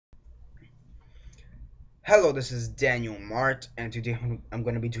Hello, this is Daniel Mart, and today I'm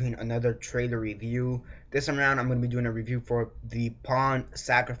going to be doing another trailer review. This time around, I'm going to be doing a review for the Pawn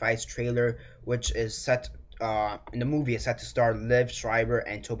Sacrifice trailer, which is set, in the movie is set to star Liv Schreiber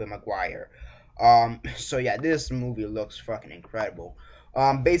and Tobey Maguire. So yeah, this movie looks fucking incredible.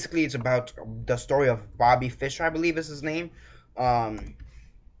 Basically, it's about the story of Bobby Fischer, I believe is his name. Um,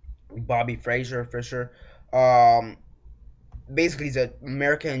 Bobby Fischer. Um, Basically, he's an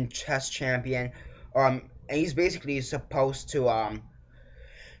American chess champion. And he's basically supposed to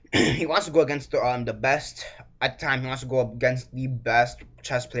he wants to go against the best at the time. He wants to go against the best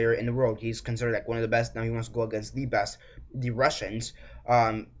chess player in the world. He's considered like one of the best. Now he wants to go against the best, the Russians,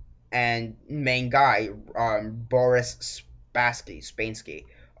 um, and main guy, Boris Spassky. So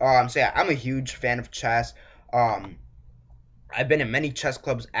yeah, I'm a huge fan of chess. Um, I've been in many chess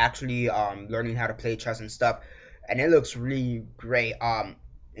clubs actually, learning how to play chess and stuff, and it looks really great.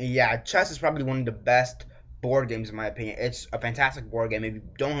 Yeah, chess is probably one of the best board games in my opinion. It's a fantastic board game. If you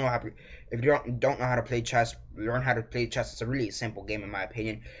don't know how to play chess, learn how to play chess. It's a really simple game in my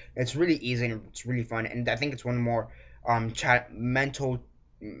opinion. It's really easy and it's really fun, and I think it's one of the more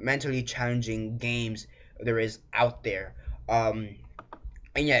mentally challenging games there is out there. Um,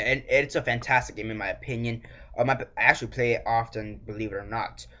 and yeah, it's a fantastic game in my opinion. I actually play it often, believe it or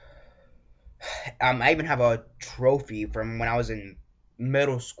not. I even have a trophy from when I was in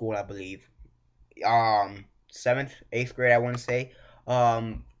middle school, I believe. Seventh, eighth grade, I want to say.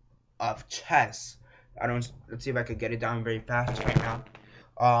 Of chess. I don't. Let's see if I could get it down very fast right now.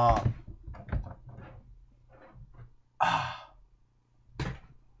 Um.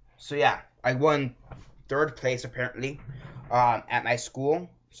 So yeah, I won third place apparently. At my school.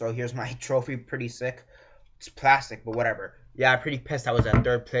 So here's my trophy. Pretty sick. It's plastic, but whatever. Yeah, I'm pretty pissed I was at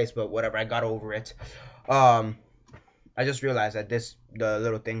third place, but whatever. I got over it. Um, I just realized that the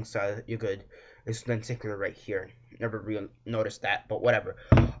little thing says you could, it's lenticular right here. Never really noticed that, but whatever.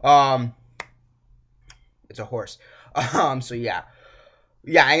 Um, it's a horse. So yeah.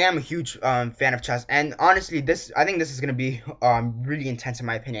 Yeah, I am a huge fan of chess, and honestly, I think this is gonna be really intense in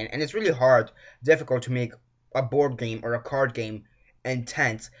my opinion, and it's really difficult to make a board game or a card game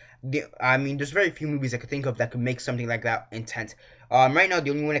intense. I mean, there's very few movies I could think of that could make something like that intense. Right now,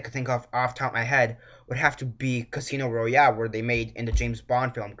 the only one I could think of off the top of my head would have to be Casino Royale, where they made in the James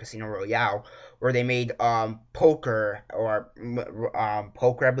Bond film Casino Royale, where they made poker,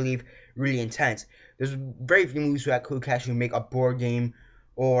 I believe, really intense. There's very few movies that could actually make a board game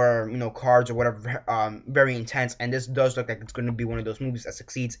or cards or whatever very intense, and this does look like it's going to be one of those movies that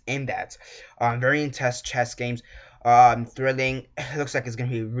succeeds in that. Very intense chess games, thrilling. It looks like it's going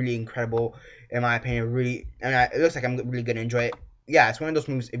to be really incredible in my opinion. Really, and it looks like I'm really going to enjoy it. Yeah, it's one of those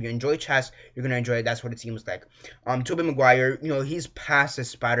movies. If you enjoy chess, you're gonna enjoy it. That's what it seems like. Tobey Maguire, he's past his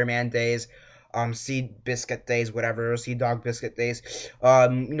Spider-Man days, Seed Biscuit days, whatever, Sea Dog Biscuit days.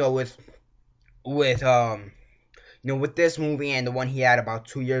 With with this movie and the one he had about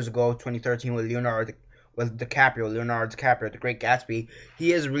 2 years ago, 2013, with Leonardo DiCaprio, The Great Gatsby,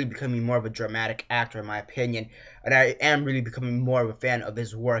 he is really becoming more of a dramatic actor, in my opinion, and I am really becoming more of a fan of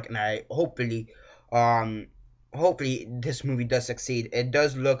his work, and I hopefully this movie does succeed. It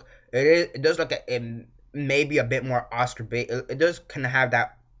does look like it may be a bit more Oscar bait. It does kind of have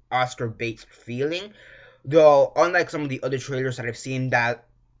that Oscar bait feeling, though. Unlike some of the other trailers that I've seen that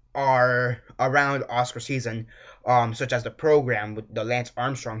are around Oscar season, such as The Program with the Lance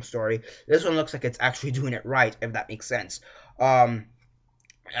Armstrong story, this one looks like it's actually doing it right, if that makes sense. Um,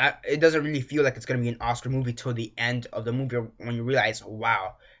 it doesn't really feel like it's going to be an Oscar movie till the end of the movie when you realize,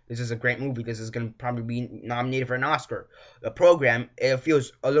 wow, this is a great movie. This is going to probably be nominated for an Oscar. The Program, it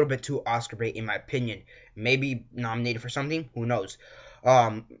feels a little bit too Oscar bait in my opinion. Maybe nominated for something, who knows.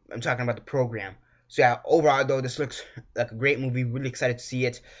 I'm talking about The Program. So yeah, overall though, this looks like a great movie. Really excited to see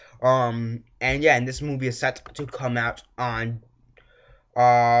it. And yeah, and this movie is set to come out on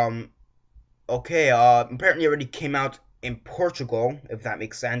apparently already came out in Portugal, if that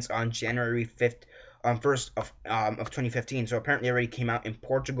makes sense, on January 5th, 1st of 2015. So apparently already came out in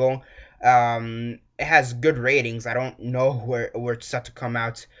Portugal. It has good ratings. I don't know where it's set to come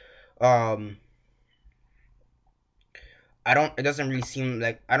out. Um, it doesn't really seem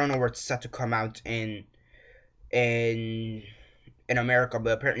like, I don't know where it's set to come out in in America,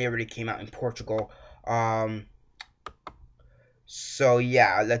 but apparently already came out in Portugal. Um, so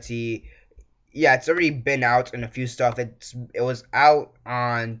yeah, let's see. Yeah, it's already been out in a few stuff. It was out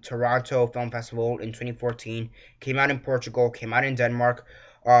on Toronto Film Festival in 2014. Came out in Portugal. Came out in Denmark.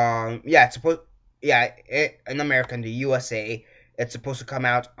 Yeah, in America, in the USA, it's supposed to come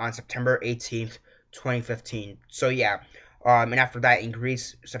out on September 18th, 2015. So yeah, And after that, in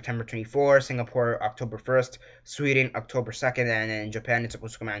Greece, September 24, Singapore, October 1st, Sweden, October 2nd, and in Japan, it's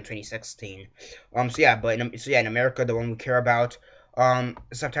supposed to come out in 2016. So yeah, in America, the one we care about,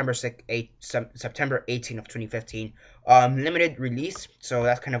 September 6, 8, September 18th of 2015. Limited release, so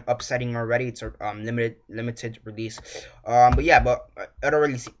that's kind of upsetting already. It's a limited release.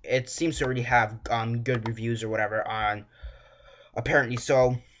 It seems to already have good reviews or whatever on apparently.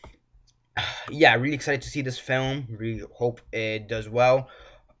 So yeah, really excited to see this film. Really hope it does well.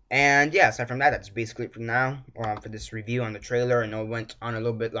 And yeah, aside from that, that's basically it for now. For this review on the trailer. I know it went on a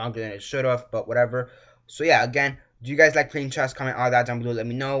little bit longer than it should have, but whatever. So yeah, again, do you guys like playing chess? Comment all that down below. Let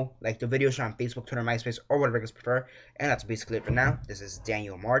me know. Like the video, share on Facebook, Twitter, MySpace, or whatever you guys prefer. And that's basically it for now. This is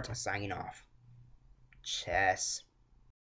Daniel Mart signing off. Chess.